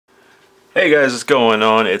Hey guys, what's going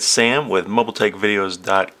on? It's Sam with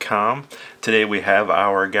MobileTechVideos.com. Today we have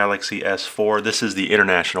our Galaxy S4. This is the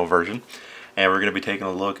international version, and we're going to be taking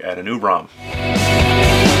a look at a new ROM.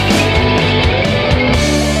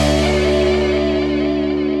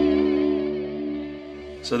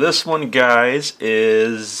 So this one, guys,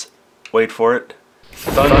 is, wait for it,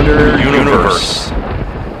 Thunder Universe.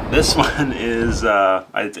 This one is,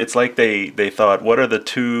 it's like they thought, what are the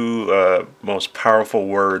two most powerful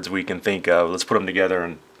words we can think of? Let's put them together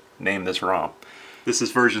and name this ROM. This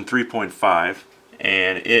is version 3.5,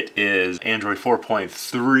 and it is Android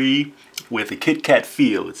 4.3 with a KitKat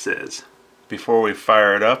feel, it says. Before we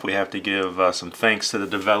fire it up, we have to give some thanks to the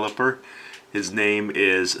developer. His name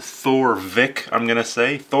is Thorvik, I'm going to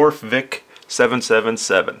say,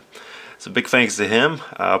 Thorvik777. So big thanks to him.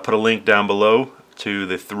 I'll put a link down below to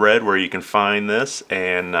the thread where you can find this,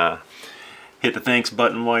 and hit the thanks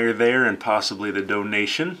button while you're there, and possibly the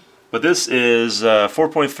donation. But this is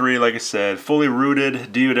 4.3, like I said, fully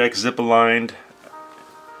rooted, DoDec zip aligned.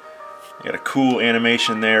 Got a cool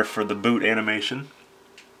animation there for the boot animation.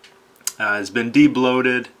 It's been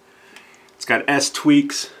debloated. It's got S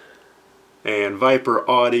tweaks and Viper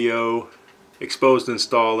audio, exposed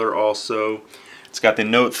installer also. It's got the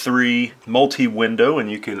Note 3 multi-window,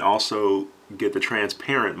 and you can also get the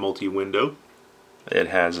transparent multi-window. It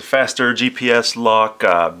has a faster GPS lock,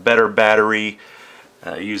 better battery,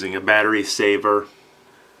 using a battery saver.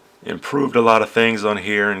 Improved a lot of things on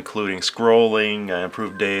here, including scrolling,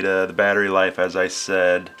 improved data, the battery life, as I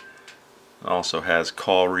said. Also has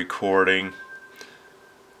call recording.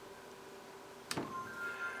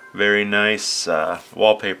 Very nice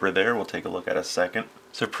wallpaper there. We'll take a look at a second.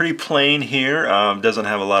 So pretty plain here. Doesn't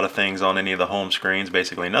have a lot of things on any of the home screens.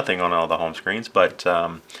 Basically nothing on all the home screens, but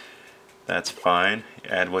that's fine.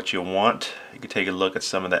 Add what you want. You can take a look at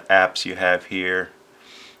some of the apps you have here.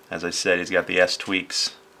 As I said, he's got the S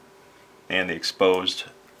tweaks and the exposed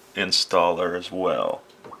installer as well.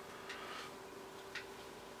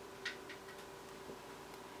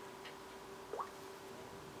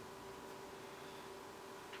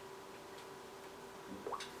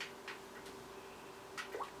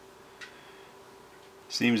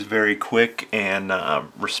 Seems very quick and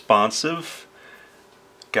responsive.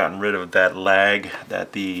 Gotten rid of that lag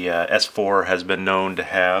that the S4 has been known to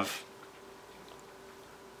have.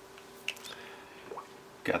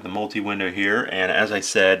 Got the multi-window here, and as I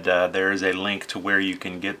said, there is a link to where you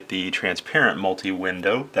can get the transparent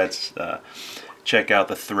multi-window. That's check out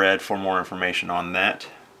the thread for more information on that.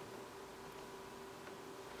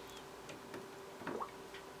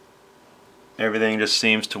 Everything just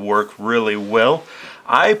seems to work really well.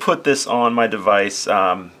 I put this on my device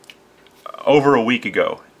over a week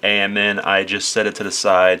ago, and then I just set it to the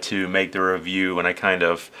side to make the review,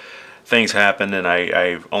 and things happened, and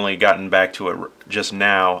I've only gotten back to it just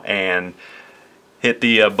now and hit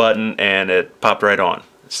the button, and it popped right on.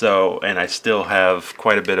 So, and I still have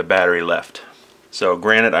quite a bit of battery left. So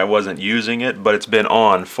granted, I wasn't using it, but it's been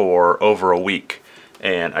on for over a week,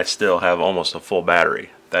 and I still have almost a full battery.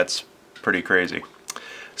 That's pretty crazy.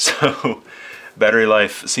 So battery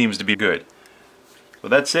life seems to be good.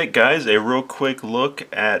 Well, that's it, guys. A real quick look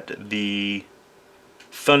at the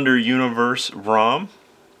Thunder Universe ROM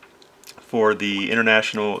for the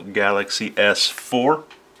International Galaxy S4.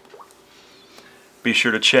 Be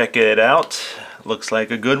sure to check it out. Looks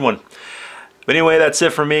like a good one. But anyway, that's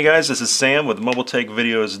it for me, guys. This is Sam with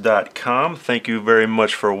MobileTechVideos.com. Thank you very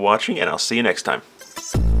much for watching, and I'll see you next time.